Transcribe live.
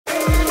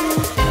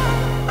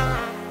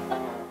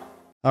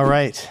All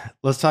right,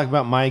 let's talk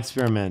about my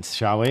experiment,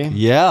 shall we?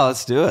 Yeah,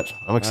 let's do it.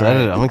 I'm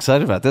excited. right. I'm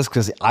excited about this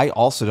because I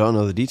also don't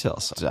know the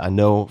details. I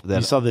know You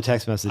that saw the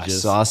text I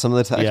messages. saw some of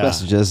the text Yeah.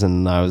 messages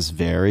and I was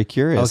very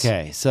curious.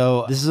 Okay,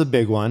 so this is a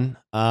big one.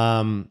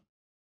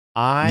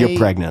 You're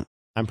pregnant.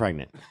 I'm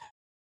pregnant.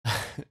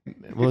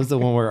 What was the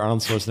one where Arnold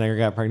Schwarzenegger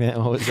got pregnant?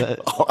 What was that?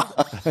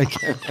 I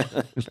can't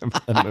remember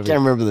that I movie. can't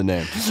remember the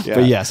name, Yeah.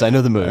 but yes, I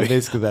know the movie.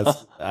 Basically,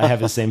 I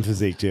have the same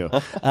physique too.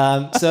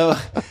 So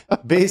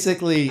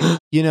basically,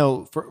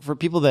 for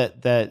people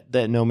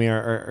that know me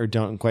or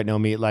don't quite know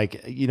me,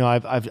 like,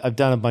 I've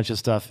done a bunch of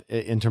stuff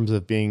in terms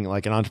of being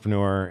like an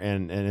entrepreneur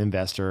and an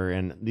investor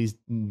and these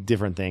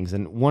different things.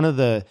 And one of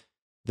the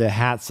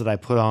hats that I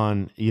put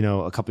on,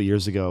 a couple of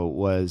years ago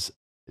was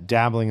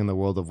dabbling in the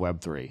world of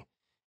Web3.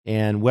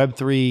 And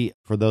Web3,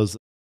 for those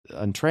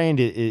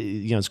untrained,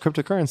 it's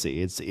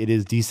cryptocurrency. It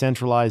is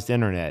decentralized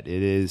internet.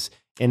 It is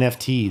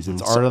NFTs.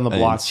 It's art on the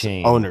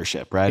blockchain. It's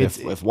ownership, right? If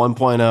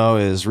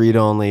 1.0 is read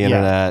only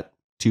internet,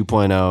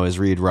 2.0 is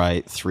read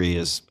write, 3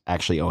 is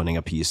actually owning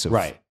a piece of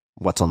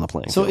what's on the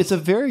playing So field. it's a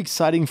very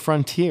exciting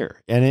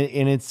frontier, and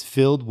it's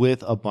filled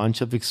with a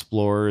bunch of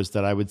explorers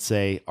that I would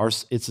say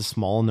it's a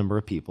small number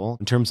of people.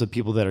 In terms of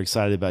people that are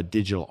excited about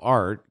digital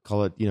art,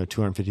 call it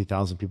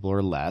 250,000 people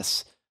or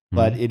less.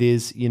 But it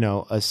is,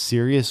 a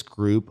serious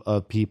group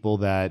of people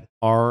that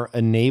are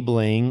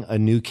enabling a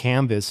new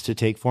canvas to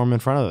take form in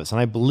front of us.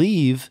 And I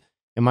believe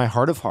in my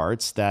heart of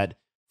hearts that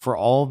for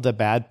all of the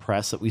bad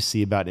press that we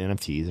see about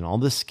NFTs and all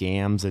the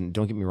scams, and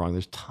don't get me wrong,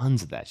 there's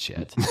tons of that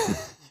shit.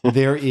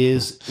 There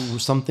is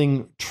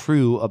something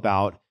true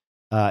about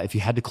if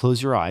you had to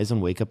close your eyes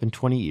and wake up in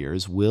 20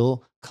 years,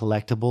 will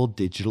collectible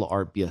digital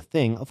art be a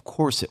thing? Of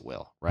course it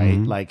will, right?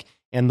 Like,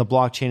 and the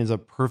blockchain is a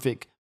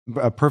perfect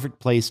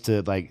place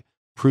to like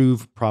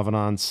prove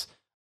provenance,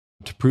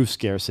 to prove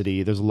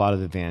scarcity. There's a lot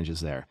of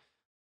advantages there.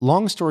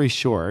 Long story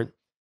short,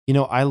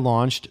 I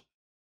launched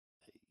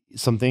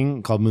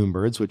something called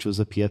Moonbirds, which was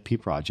a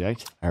PFP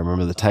project. I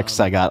remember the text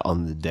I got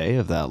on the day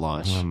of that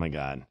launch. Oh my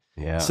God.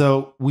 Yeah.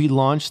 So we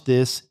launched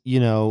this,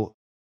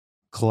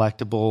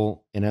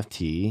 collectible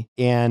NFT,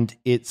 and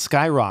it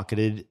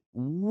skyrocketed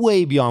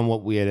way beyond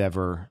what we had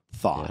ever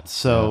thought.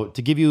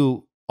 To give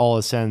you all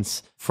a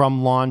sense,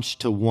 from launch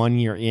to 1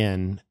 year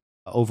in,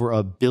 over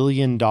 $1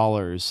 billion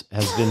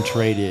has been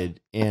traded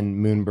in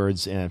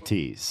Moonbird's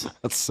NFTs.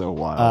 That's so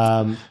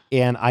wild.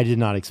 And I did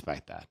not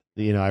expect that.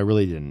 I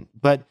really didn't.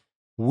 But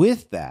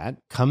with that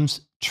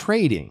comes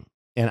trading.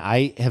 And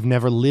I have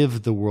never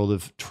lived the world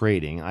of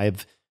trading.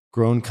 I've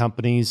grown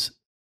companies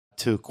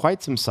to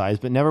quite some size,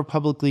 but never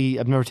publicly.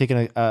 I've never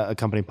taken a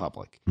company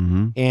public.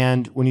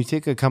 And when you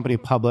take a company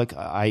public,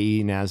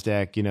 i.e.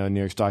 NASDAQ, New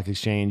York Stock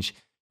Exchange,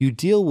 you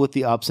deal with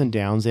the ups and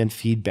downs and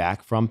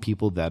feedback from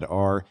people that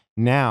are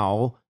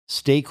now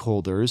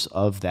stakeholders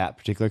of that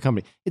particular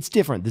company. It's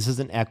different. This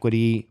isn't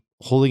equity.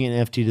 Holding an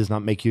NFT does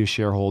not make you a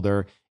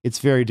shareholder. It's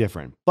very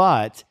different.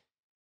 But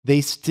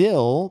they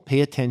still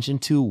pay attention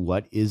to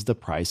what is the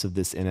price of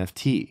this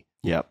NFT.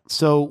 Yep.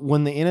 So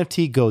when the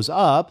NFT goes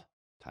up,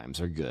 times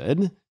are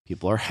good.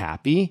 People are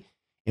happy.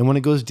 And when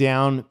it goes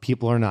down,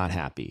 people are not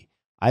happy.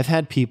 I've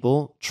had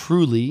people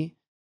truly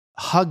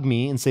hug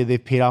me and say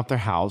they've paid off their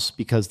house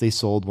because they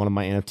sold one of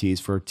my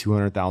NFTs for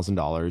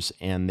 $200,000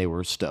 and they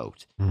were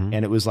stoked.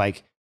 And it was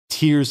like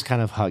tears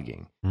kind of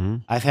hugging.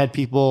 I've had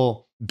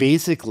people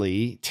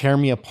basically tear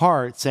me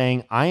apart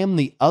saying, I am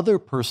the other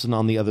person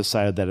on the other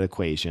side of that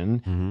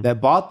equation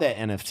that bought that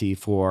NFT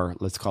for,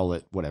 let's call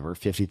it whatever,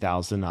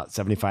 50,000, not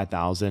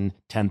 75,000,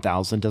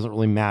 10,000, doesn't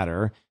really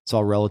matter. It's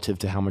all relative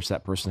to how much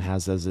that person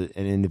has as an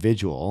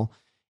individual.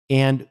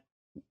 And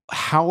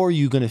how are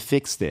you going to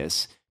fix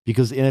this?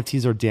 Because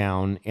NFTs are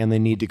down and they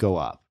need to go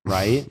up,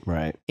 right?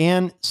 Right.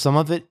 And some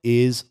of it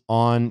is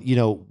on,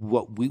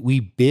 what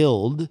we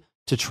build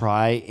to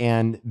try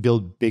and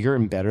build bigger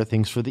and better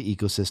things for the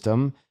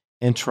ecosystem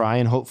and try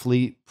and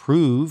hopefully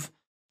prove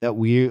that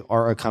we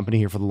are a company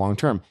here for the long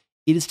term.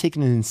 It has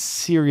taken a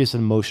serious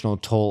emotional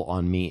toll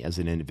on me as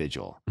an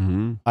individual.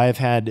 I have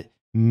had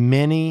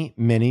many,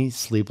 many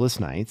sleepless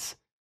nights.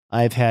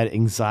 I've had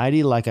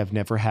anxiety like I've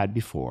never had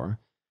before.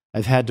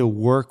 I've had to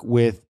work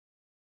with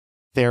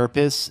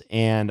therapists,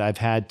 and I've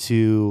had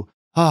to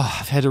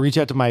reach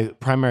out to my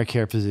primary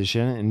care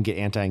physician and get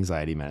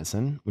anti-anxiety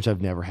medicine, which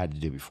I've never had to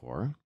do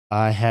before.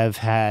 I have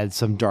had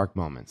some dark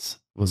moments,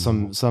 with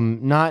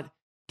some not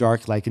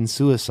dark like in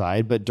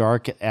suicide, but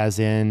dark as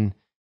in,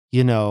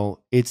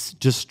 it's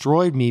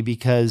destroyed me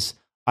because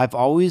I've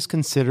always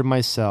considered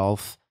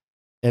myself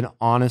an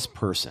honest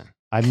person.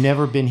 I've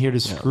never been here to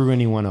screw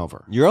anyone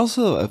over. You're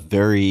also a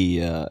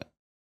very,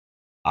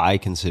 I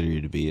consider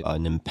you to be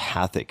an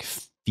empathic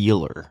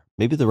feeler.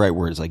 Maybe the right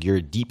word is like you're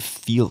a deep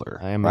feeler.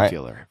 I am right? a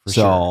feeler, for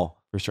so sure.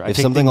 For sure. If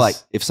something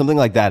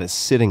like that is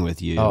sitting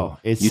with you,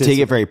 you take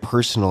it very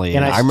personally.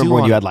 And I remember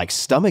when you had like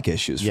stomach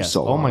issues for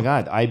so long. Oh my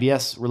God,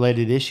 IBS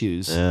related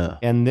issues. Yeah.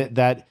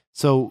 And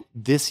so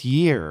this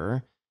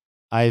year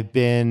I've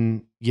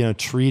been,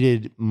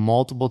 treated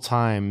multiple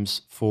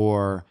times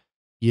for,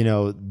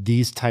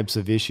 these types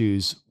of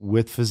issues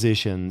with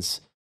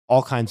physicians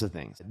all kinds of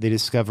things. They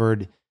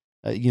discovered,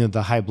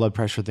 the high blood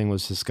pressure thing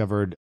was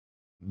discovered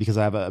because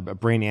I have a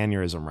brain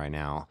aneurysm right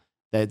now.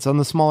 That's on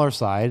the smaller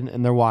side,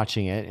 and they're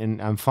watching it,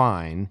 and I'm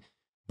fine.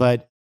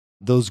 But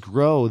those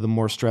grow the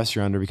more stress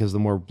you're under, because the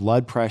more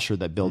blood pressure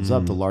that builds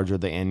up, the larger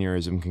the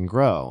aneurysm can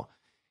grow.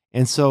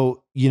 And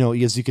so,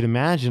 as you can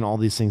imagine, all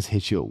these things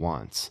hit you at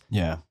once.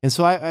 Yeah. And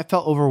so I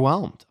felt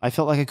overwhelmed. I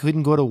felt like I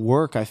couldn't go to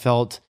work. I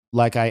felt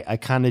like I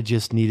kind of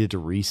just needed to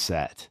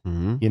reset,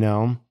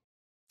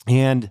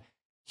 And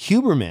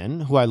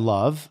Huberman, who I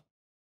love,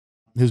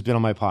 who's been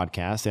on my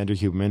podcast, Andrew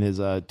Huberman, is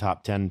a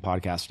top 10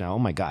 podcast now. Oh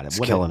my God. He's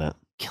killing it.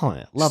 Killing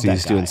it. Love that guy.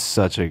 He's doing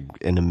such an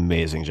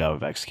amazing job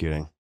of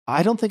executing.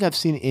 I don't think I've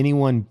seen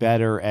anyone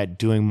better at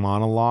doing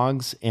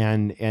monologues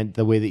and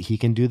the way that he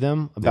can do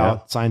them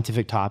about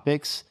scientific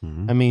topics.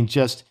 I mean,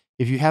 just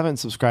if you haven't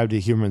subscribed to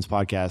Huberman's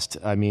podcast,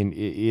 I mean,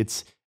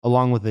 it's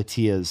along with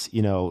Atia's,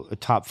 a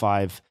top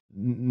 5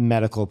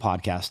 medical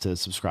podcast to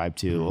subscribe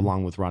to,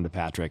 along with Rhonda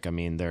Patrick. I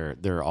mean,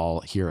 they're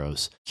all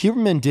heroes.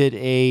 Huberman did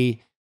a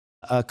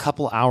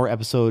couple hour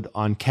episode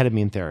on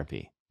ketamine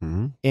therapy,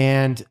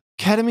 and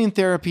ketamine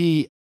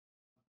therapy,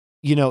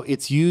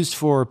 it's used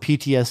for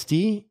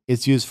PTSD,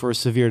 it's used for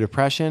severe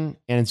depression,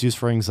 and it's used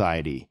for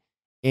anxiety.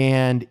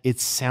 And it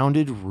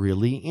sounded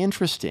really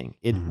interesting.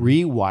 It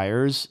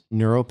rewires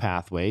neural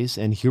pathways,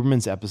 and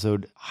Huberman's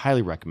episode,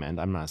 highly recommend.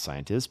 I'm not a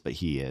scientist, but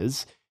he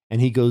is. And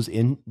he goes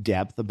in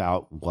depth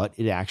about what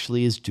it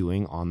actually is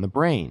doing on the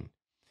brain.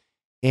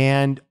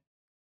 And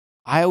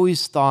I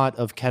always thought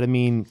of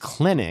ketamine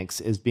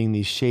clinics as being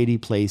these shady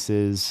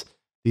places,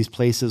 these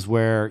places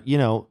where,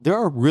 there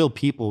are real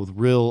people with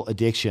real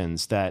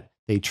addictions that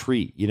they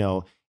treat.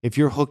 If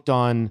you're hooked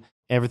on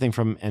everything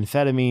from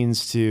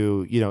amphetamines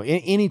to,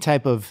 any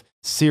type of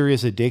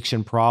serious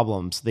addiction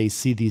problems, they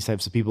see these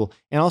types of people,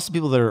 and also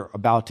people that are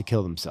about to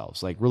kill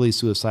themselves, like really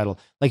suicidal.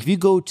 Like if you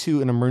go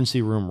to an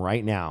emergency room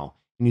right now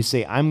and you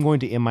say, I'm going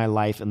to end my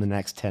life in the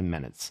next 10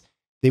 minutes,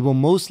 they will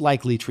most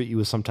likely treat you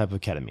with some type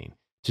of ketamine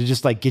to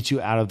just like get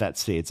you out of that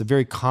state. It's a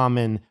very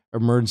common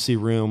emergency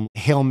room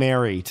Hail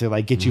Mary to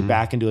like get you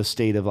back into a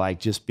state of like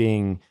just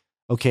being,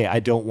 okay, I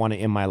don't want to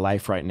end my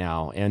life right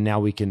now. And now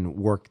we can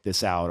work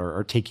this out,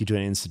 or take you to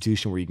an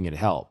institution where you can get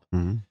help.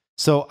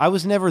 So I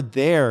was never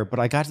there, but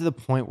I got to the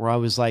point where I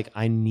was like,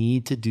 I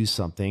need to do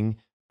something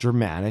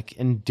dramatic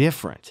and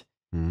different.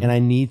 And I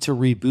need to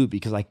reboot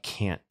because I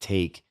can't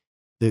take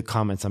the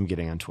comments I'm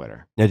getting on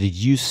Twitter. Now, did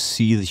you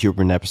see the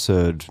Huberman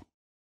episode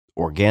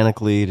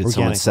organically? Did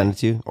someone send it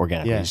to you?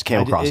 Organically. Yeah, You just came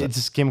across it. It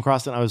just came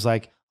across it, and I was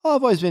like, oh,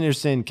 I've always been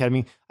interested in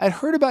ketamine. I'd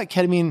heard about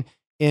ketamine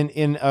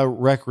in a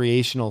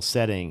recreational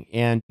setting.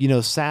 And,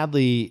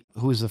 sadly,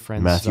 who was the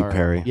friend? Matthew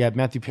Perry. Yeah,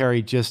 Matthew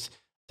Perry, just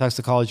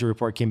toxicology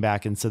report came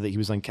back and said that he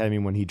was on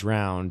ketamine when he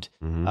drowned.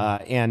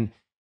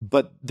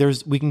 But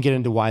we can get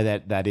into why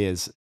that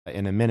is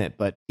in a minute.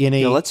 But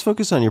let's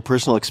focus on your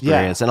personal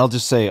experience. And I'll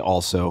just say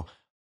also,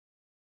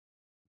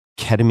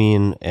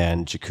 ketamine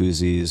and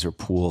jacuzzis or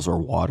pools or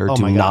water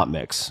do not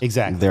mix.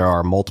 Exactly. There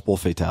are multiple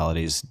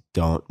fatalities.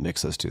 Don't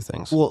mix those two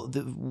things. Well,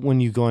 when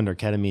you go under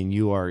ketamine,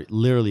 you are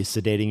literally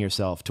sedating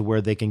yourself to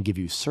where they can give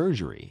you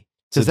surgery.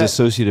 It's a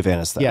dissociative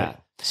anesthetic. Yeah.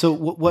 So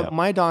what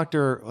my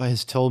doctor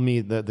has told me,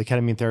 the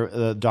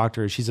ketamine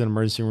doctor, she's an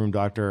emergency room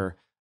doctor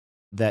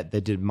that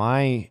did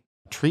my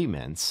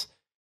treatments,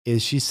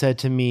 is she said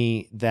to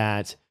me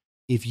that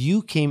if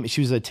you came,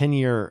 she was a 10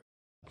 or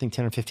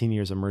 15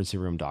 years emergency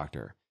room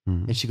doctor.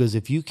 And she goes,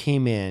 if you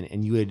came in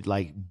and you had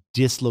like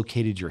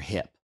dislocated your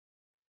hip,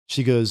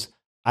 she goes,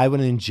 I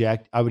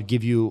would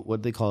give you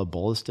what they call a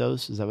bolus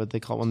dose. Is that what they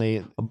call it when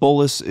they? A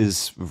bolus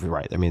is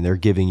right. I mean, they're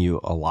giving you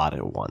a lot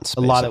at once.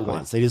 Basically. A lot at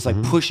once. They just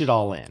like push it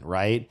all in,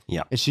 right?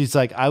 Yeah. And she's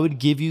like, I would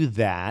give you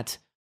that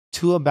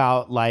to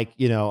about like,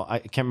 I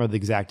can't remember the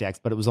exact X,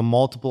 but it was a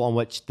multiple on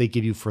what they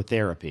give you for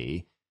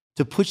therapy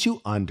to put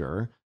you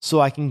under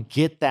so I can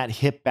get that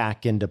hip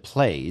back into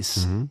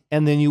place.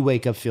 And then you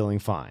wake up feeling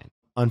fine.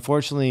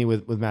 Unfortunately,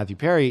 with Matthew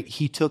Perry,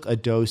 he took a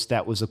dose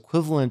that was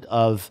equivalent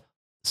of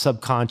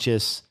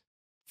subconscious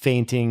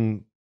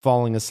fainting,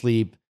 falling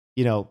asleep,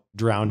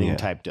 drowning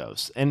type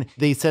dose. And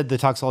they said, the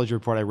toxicology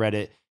report, I read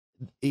it,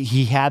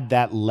 he had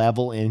that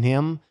level in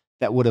him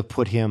that would have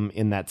put him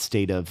in that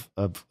state of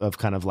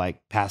kind of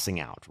like passing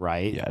out,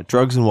 right? Yeah,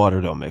 drugs and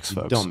water don't mix,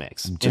 folks. Don't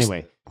mix.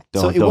 Anyway,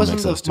 so it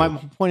wasn't my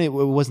point. It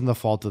wasn't the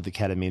fault of the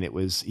ketamine. It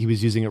was he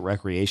was using it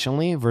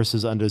recreationally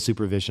versus under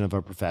supervision of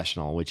a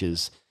professional, which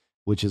is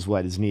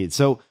what is needed.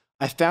 So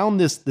I found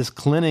this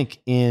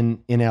clinic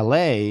in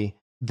LA.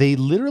 They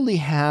literally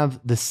have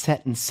the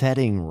set and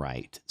setting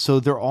right. So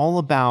they're all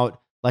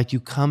about like you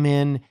come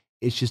in,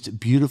 it's just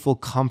beautiful,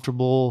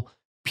 comfortable,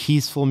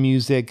 peaceful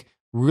music,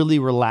 really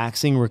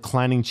relaxing,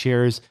 reclining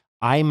chairs,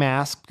 eye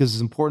mask because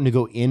it's important to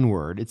go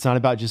inward. It's not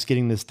about just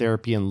getting this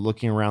therapy and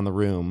looking around the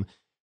room.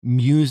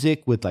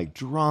 Music with like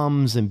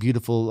drums and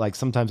beautiful, like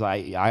sometimes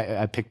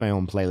I pick my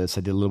own playlist.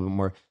 I did a little bit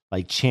more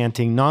like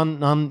chanting, you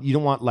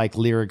don't want like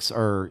lyrics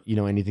or,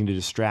 anything to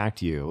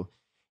distract you.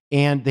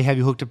 And they have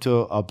you hooked up to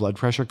a blood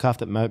pressure cuff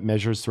that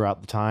measures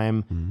throughout the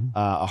time,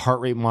 a heart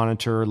rate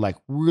monitor, like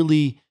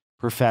really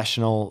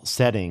professional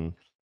setting.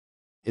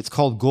 It's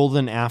called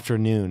Golden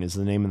Afternoon is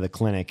the name of the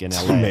clinic in LA.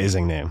 It's an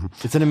amazing name.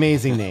 It's an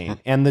amazing name.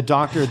 And the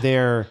doctor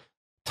there,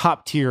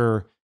 top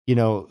tier,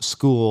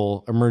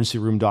 school emergency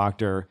room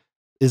doctor,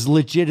 is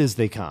legit as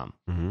they come.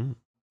 Mm-hmm.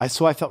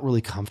 So I felt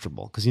really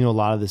comfortable because, a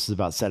lot of this is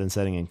about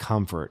setting and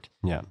comfort.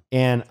 Yeah.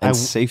 And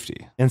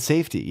safety. And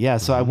safety. Yeah.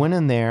 So I went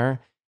in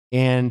there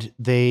and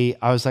I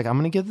was like, I'm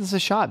going to give this a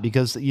shot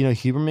because,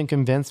 Huberman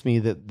convinced me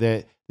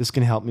that this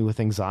can help me with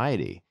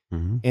anxiety.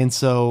 Mm-hmm. And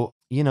so,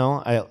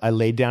 I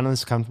laid down in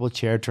this comfortable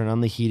chair, turn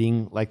on the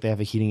heating, like they have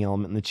a heating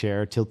element in the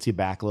chair, tilt you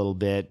back a little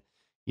bit,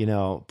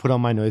 put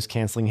on my noise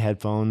canceling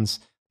headphones.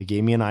 They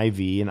gave me an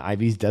IV, and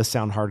IVs does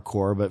sound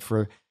hardcore, but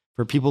for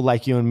people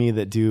like you and me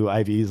that do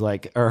IVs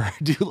or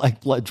do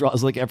blood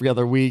draws every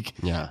other week,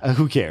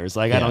 who cares?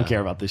 I don't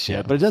care about this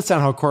shit, but it does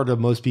sound hardcore to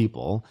most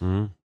people.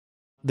 Mm-hmm.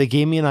 They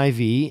gave me an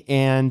IV,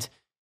 and,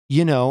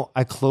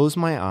 I closed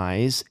my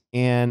eyes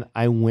and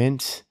I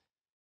went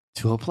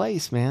to a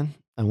place, man.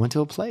 I went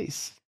to a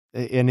place.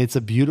 And it's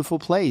a beautiful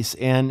place.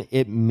 And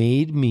it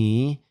made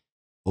me,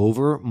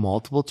 over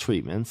multiple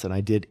treatments, and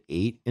I did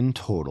 8 in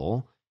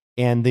total.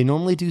 And they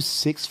normally do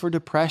 6 for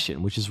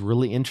depression, which is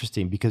really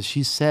interesting because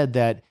she said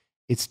that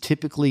it's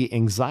typically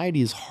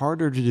anxiety is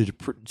harder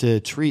to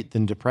treat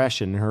than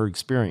depression in her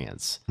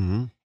experience.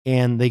 Mm-hmm.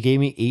 And they gave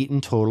me 8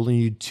 in total, and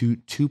you do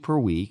 2 per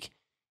week.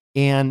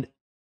 And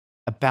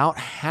about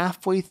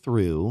halfway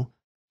through,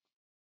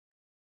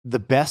 the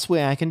best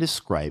way I can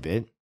describe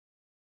it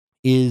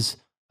is,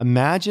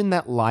 imagine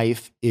that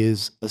life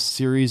is a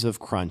series of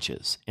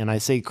crunches. And I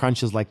say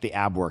crunches like the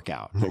ab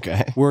workout.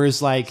 Okay.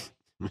 Whereas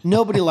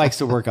nobody likes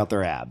to work out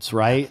their abs,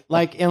 right?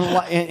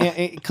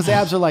 Because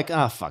abs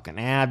are fucking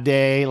ab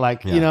day.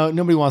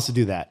 Nobody wants to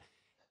do that.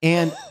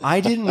 And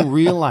I didn't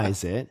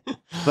realize it,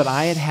 but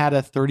I had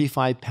a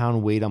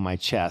 35-pound weight on my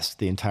chest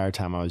the entire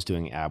time I was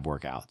doing ab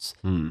workouts.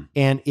 Mm.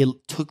 And it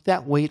took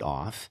that weight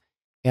off.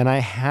 And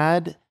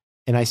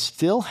I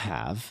still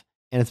have,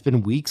 and it's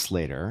been weeks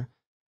later,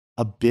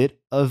 a bit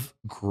of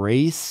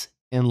grace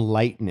and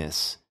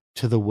lightness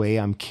to the way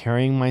I'm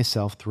carrying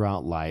myself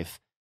throughout life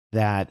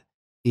that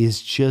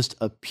is just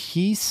a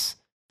peace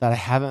that I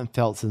haven't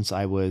felt since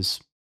I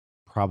was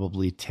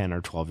probably 10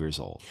 or 12 years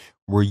old.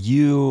 Were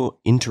you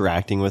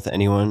interacting with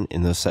anyone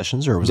in those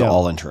sessions, or was it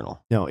all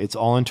internal? No, it's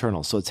all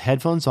internal. So it's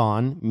headphones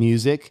on,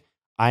 music,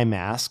 eye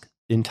mask.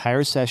 The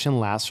entire session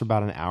lasts for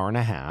about an hour and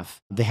a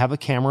half. They have a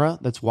camera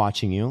that's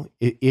watching you.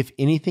 If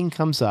anything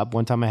comes up,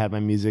 one time I had my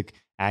music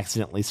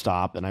accidentally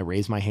stop and I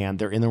raise my hand,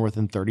 they're in there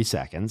within 30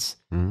 seconds.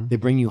 Mm-hmm. They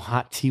bring you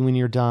hot tea when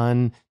you're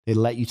done. They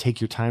let you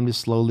take your time to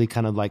slowly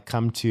kind of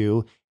come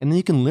to, and then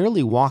you can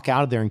literally walk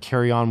out of there and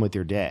carry on with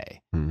your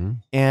day. Mm-hmm.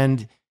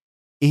 And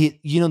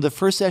the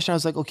first session I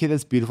was like, okay,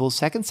 that's beautiful.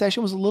 Second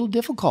session was a little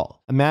difficult.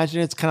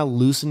 Imagine it's kind of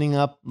loosening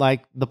up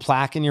the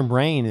plaque in your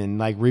brain and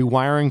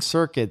rewiring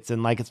circuits,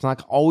 and it's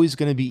not always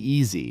going to be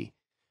easy.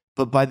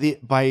 But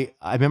I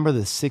remember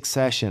the 6th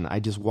session, I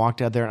just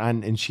walked out there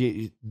and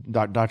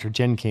Dr.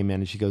 Jen came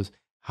in and she goes,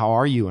 "How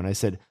are you?" And I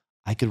said,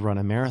 "I could run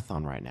a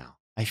marathon right now.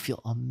 I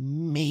feel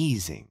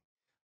amazing.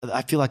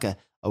 I feel like a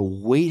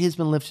weight has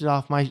been lifted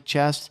off my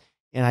chest.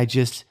 And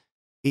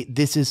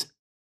this is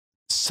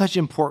such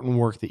important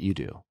work that you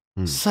do.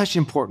 Such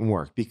important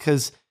work,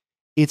 because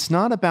it's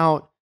not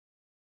about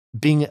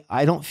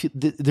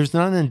there's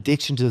not an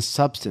addiction to the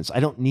substance. I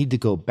don't need to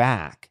go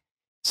back.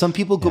 Some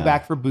people go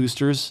back for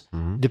boosters,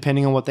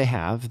 depending on what they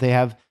have.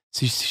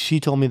 She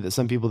told me that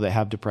some people that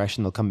have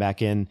depression, they'll come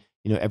back in,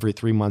 every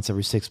 3 months,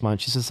 every 6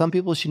 months. She says some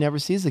people she never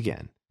sees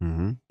again.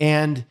 Mm-hmm.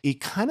 And it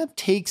kind of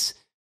takes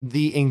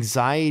the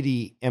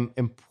anxiety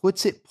and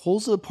pulls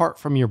it apart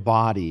from your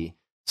body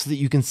so that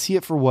you can see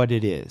it for what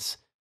it is,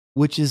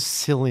 which is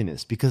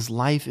silliness, because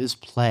life is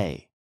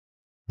play.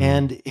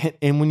 And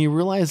when you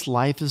realize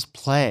life is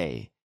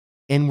play,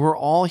 and we're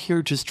all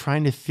here just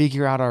trying to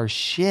figure out our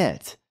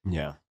shit.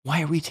 Yeah.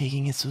 Why are we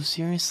taking it so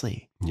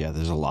seriously? Yeah,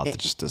 there's a lot that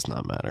just does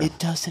not matter. It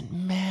doesn't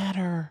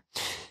matter.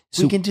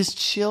 So we can just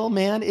chill,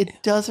 man.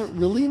 It doesn't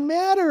really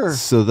matter.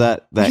 So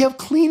that we have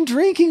clean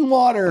drinking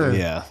water.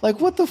 Yeah.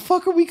 What the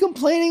fuck are we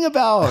complaining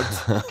about?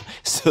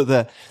 So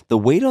the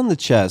weight on the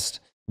chest,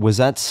 was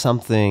that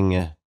something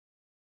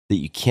that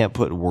you can't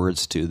put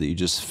words to, that you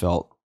just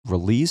felt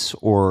release,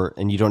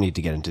 and you don't need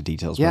to get into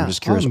details, but I'm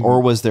just curious, or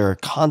was there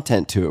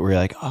content to it where you're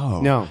like,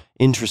 oh, no,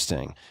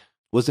 interesting?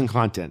 Wasn't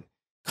content.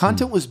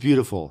 Content was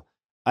beautiful.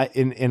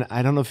 And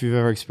I don't know if you've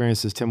ever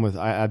experienced this, Tim,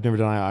 I've never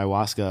done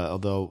ayahuasca,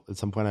 although at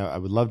some point I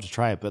would love to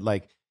try it. But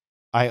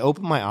I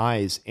opened my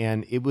eyes,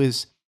 and it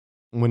was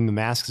when the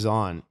mask is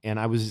on, and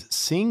I was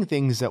seeing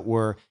things that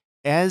were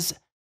as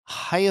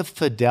high of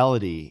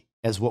fidelity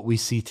as what we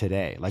see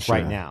today,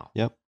 right now.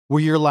 Yep.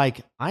 Where you're I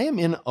am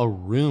in a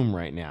room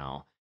right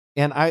now.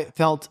 And I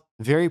felt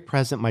very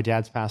present. My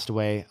dad's passed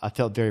away. I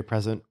felt very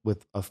present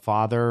with a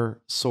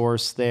father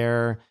source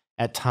there.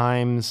 At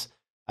times,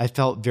 I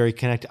felt very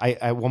connected.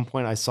 At one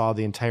point, I saw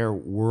the entire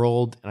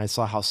world, and I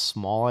saw how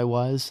small I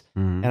was.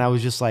 Mm-hmm. And I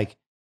was just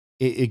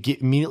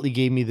immediately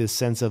gave me this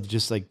sense of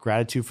just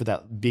gratitude for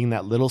that, being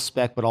that little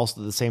speck, but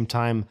also at the same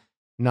time,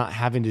 not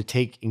having to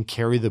take and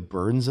carry the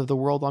burdens of the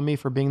world on me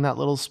for being that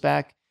little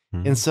speck.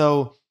 Mhm. And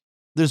so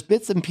there's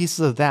bits and pieces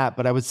of that,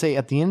 but I would say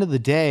at the end of the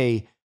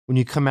day, when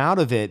you come out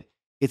of it,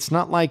 it's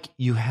not like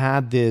you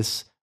had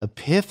this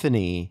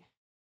epiphany.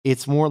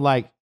 It's more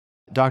like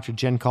Dr.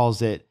 Jen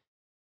calls it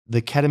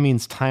the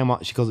ketamine's time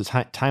on, she calls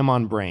it time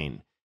on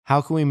brain.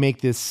 How can we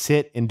make this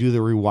sit and do the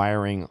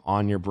rewiring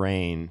on your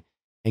brain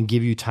and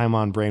give you time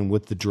on brain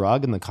with the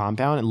drug and the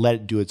compound and let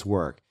it do its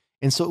work?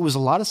 And so it was a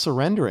lot of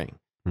surrendering.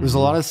 It was a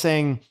lot of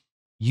saying,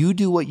 you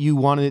do what you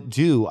want to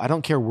do. I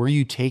don't care where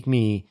you take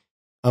me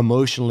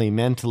emotionally,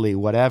 mentally,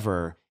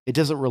 whatever. It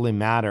doesn't really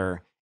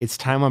matter. It's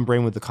time on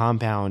brain with the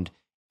compound.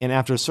 And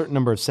after a certain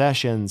number of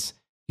sessions,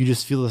 you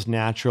just feel this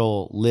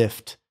natural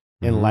lift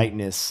and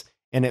lightness.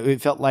 And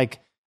it felt like,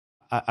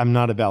 I'm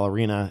not a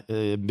ballerina,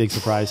 big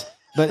surprise,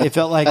 but it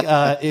felt like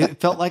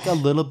a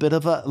little bit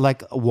of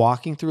like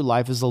walking through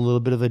life is a little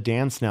bit of a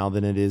dance now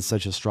than it is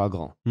such a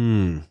struggle.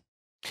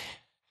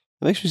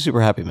 It makes me super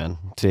happy, man,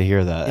 to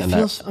hear that. It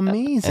feels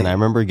amazing. And I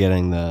remember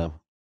getting the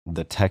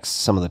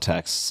text, some of the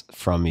texts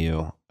from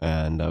you,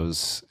 and I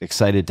was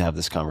excited to have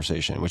this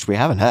conversation, which we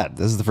haven't had.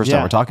 This is the first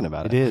time we're talking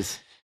about it. It is.